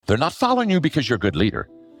They're not following you because you're a good leader.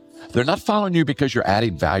 They're not following you because you're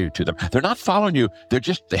adding value to them. They're not following you.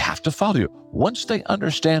 They have to follow you. Once they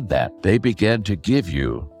understand that, they begin to give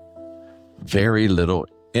you very little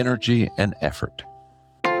energy and effort.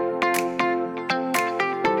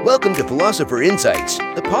 Welcome to Philosopher Insights,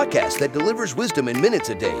 the podcast that delivers wisdom in minutes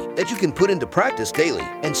a day that you can put into practice daily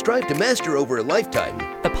and strive to master over a lifetime.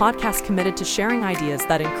 The podcast committed to sharing ideas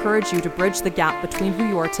that encourage you to bridge the gap between who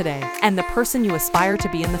you are today and the person you aspire to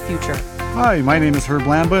be in the future. Hi, my name is Herb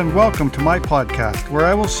Lamba, and welcome to my podcast, where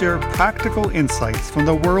I will share practical insights from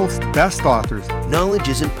the world's best authors. Knowledge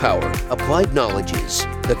isn't power. Applied knowledge is.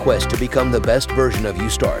 The quest to become the best version of you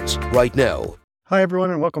starts right now. Hi,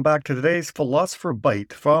 everyone, and welcome back to today's Philosopher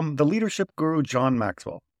Byte from the leadership guru John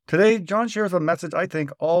Maxwell. Today, John shares a message I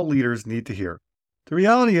think all leaders need to hear. The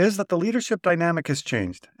reality is that the leadership dynamic has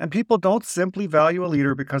changed, and people don't simply value a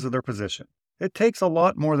leader because of their position. It takes a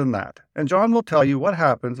lot more than that, and John will tell you what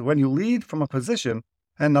happens when you lead from a position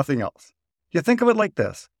and nothing else. You think of it like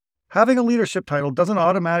this. Having a leadership title doesn't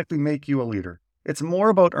automatically make you a leader. It's more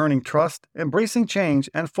about earning trust, embracing change,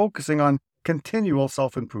 and focusing on continual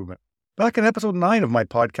self-improvement. Back in episode 9 of my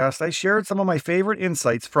podcast, I shared some of my favorite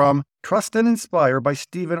insights from Trust and Inspire by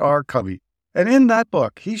Stephen R. Covey. And in that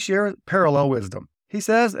book, he shares parallel wisdom. He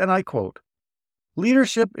says, and I quote,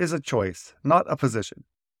 "Leadership is a choice, not a position.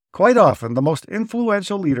 Quite often, the most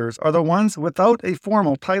influential leaders are the ones without a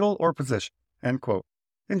formal title or position." End quote.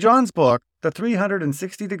 In John's book, The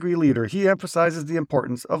 360-Degree Leader, he emphasizes the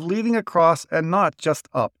importance of leading across and not just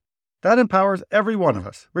up. That empowers every one of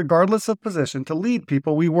us, regardless of position, to lead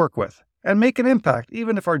people we work with and make an impact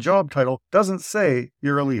even if our job title doesn't say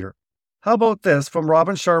you're a leader. How about this from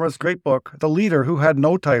Robin Sharma's great book, The Leader Who Had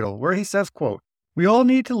No Title, where he says, quote, "We all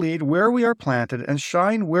need to lead where we are planted and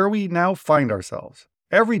shine where we now find ourselves.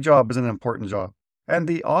 Every job is an important job, and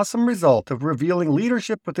the awesome result of revealing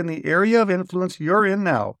leadership within the area of influence you're in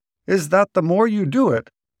now is that the more you do it,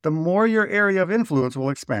 the more your area of influence will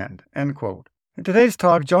expand." End quote. In today's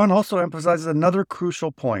talk, John also emphasizes another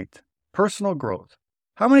crucial point, personal growth.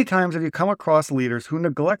 How many times have you come across leaders who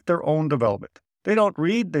neglect their own development? They don't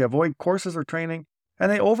read, they avoid courses or training, and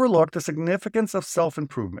they overlook the significance of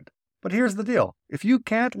self-improvement. But here's the deal. If you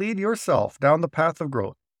can't lead yourself down the path of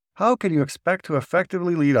growth, how can you expect to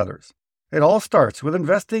effectively lead others? It all starts with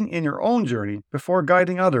investing in your own journey before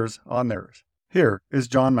guiding others on theirs. Here is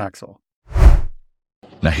John Maxwell.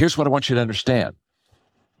 Now, here's what I want you to understand.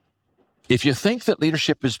 If you think that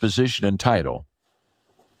leadership is position and title,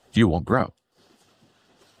 you won't grow.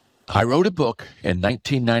 I wrote a book in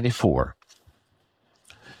 1994.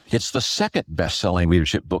 It's the second best-selling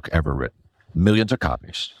leadership book ever written, millions of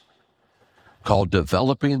copies, called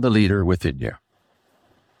Developing the Leader Within You.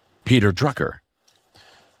 Peter Drucker,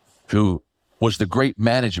 who was the great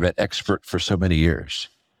management expert for so many years,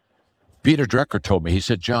 Peter Drucker told me, he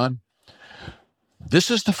said, "John, this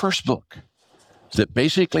is the first book that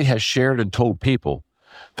basically has shared and told people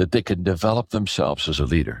that they can develop themselves as a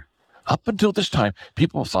leader. Up until this time,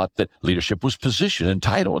 people thought that leadership was position and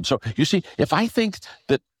title. And so, you see, if I think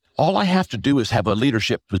that all I have to do is have a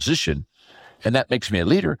leadership position and that makes me a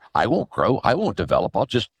leader, I won't grow, I won't develop, I'll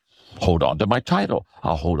just hold on to my title,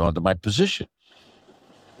 I'll hold on to my position."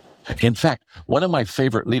 In fact, one of my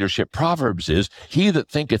favorite leadership proverbs is, "He that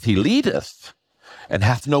thinketh he leadeth and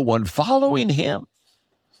hath no one following him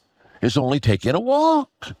is only taking a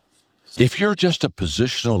walk." If you're just a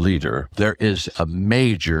positional leader, there is a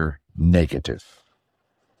major negative.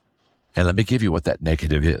 And let me give you what that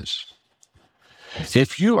negative is.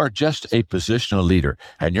 If you are just a positional leader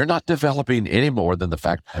and you're not developing any more than the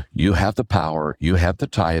fact you have the power, you have the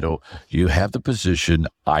title, you have the position,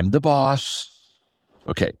 I'm the boss.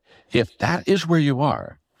 Okay, if that is where you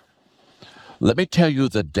are, let me tell you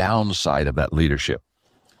the downside of that leadership.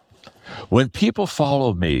 When people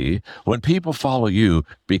follow me, when people follow you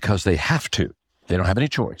because they have to, they don't have any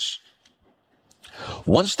choice.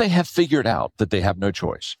 Once they have figured out that they have no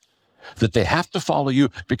choice, that they have to follow you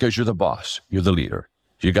because you're the boss, you're the leader,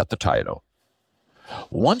 you got the title.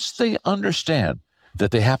 Once they understand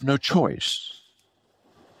that they have no choice,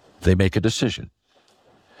 they make a decision.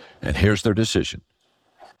 And here's their decision.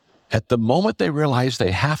 At the moment they realize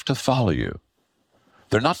they have to follow you,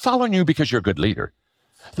 they're not following you because you're a good leader.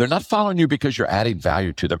 They're not following you because you're adding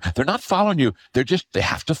value to them. They're not following you. They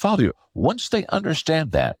have to follow you. Once they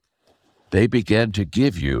understand that, they begin to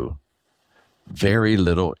give you very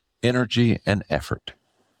little energy and effort.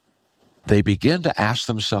 They begin to ask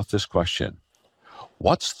themselves this question: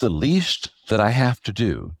 what's the least that I have to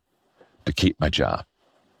do to keep my job?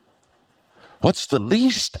 What's the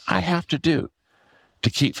least I have to do to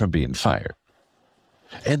keep from being fired?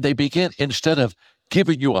 And they begin, instead of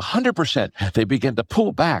giving you 100%, they begin to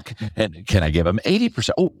pull back. And can I give them 80%?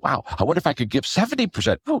 Oh, wow. I wonder if I could give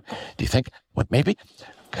 70%. Oh, do you think, what, maybe?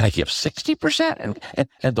 Can I give 60%?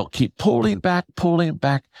 And they'll keep pulling back,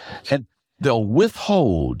 and they'll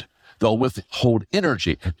withhold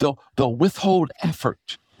energy. They'll withhold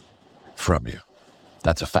effort from you.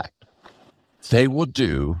 That's a fact. They will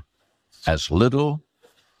do as little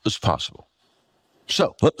as possible.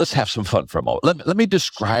 So let's have some fun for a moment. Let me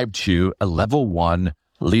describe to you a level 1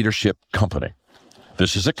 leadership company.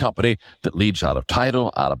 This is a company that leads out of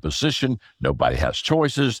title, out of position. Nobody has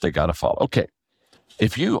choices. They got to follow. Okay.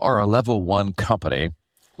 If you are a level 1 company,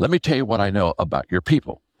 let me tell you what I know about your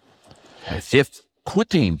people. If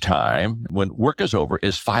quitting time when work is over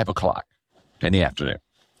is 5 o'clock in the afternoon,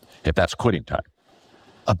 if that's quitting time,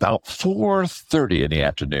 about 4:30 in the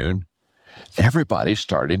afternoon, everybody's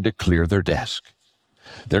starting to clear their desk.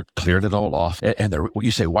 They're clearing it all off. And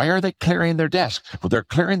you say, why are they clearing their desk? Well, they're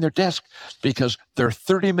clearing their desk because they're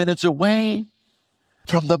 30 minutes away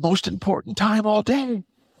from the most important time all day.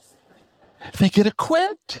 They get to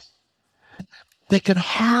quit. They can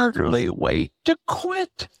hardly wait to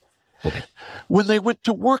quit. When they went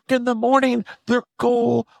to work in the morning, their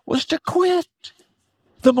goal was to quit.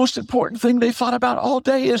 The most important thing they thought about all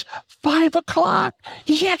day is 5 o'clock.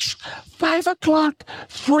 Yes, 5 o'clock.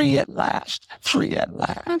 Free at last. Free at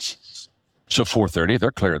last. So 4:30,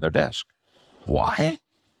 they're clearing their desk. Why?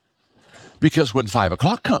 Because when 5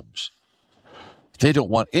 o'clock comes, they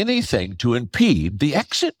don't want anything to impede the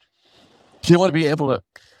exit. They want to be able to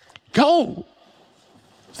go.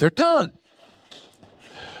 They're done.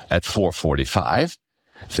 At 4:45,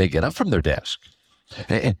 they get up from their desk.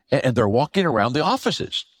 And they're walking around the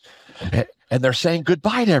offices. And they're saying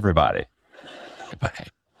goodbye to everybody. Goodbye.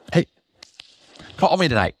 Hey, call me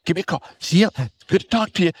tonight. Give me a call. See you. Good to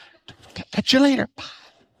talk to you. Catch you later.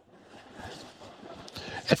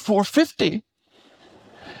 At 4:50,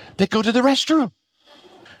 they go to the restroom.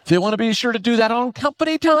 They want to be sure to do that on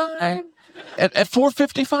company time. At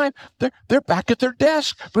 4:55, they're back at their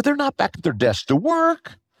desk, but they're not back at their desk to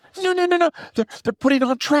work. No. They're putting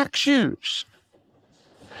on track shoes.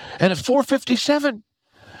 And at 4:57,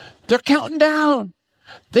 they're counting down.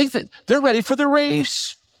 They're ready for the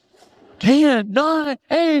race. 10, 9,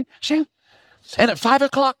 8, 7. And at 5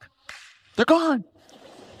 o'clock, they're gone.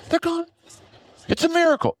 They're gone. It's a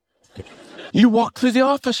miracle. You walk through the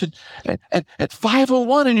office and at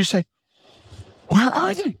 5:01 and you say, where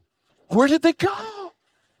are they? Where did they go?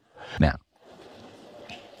 Now,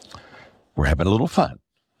 we're having a little fun.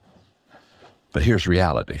 But here's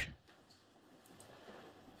reality.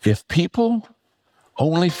 If people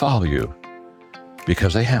only follow you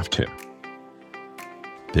because they have to,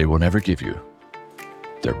 they will never give you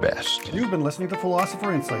their best. You've been listening to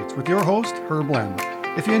Philosopher Insights with your host, Herb Lambert.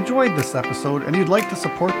 If you enjoyed this episode and you'd like to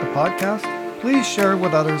support the podcast, please share it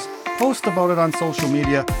with others, post about it on social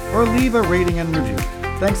media, or leave a rating and review.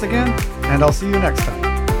 Thanks again, and I'll see you next time.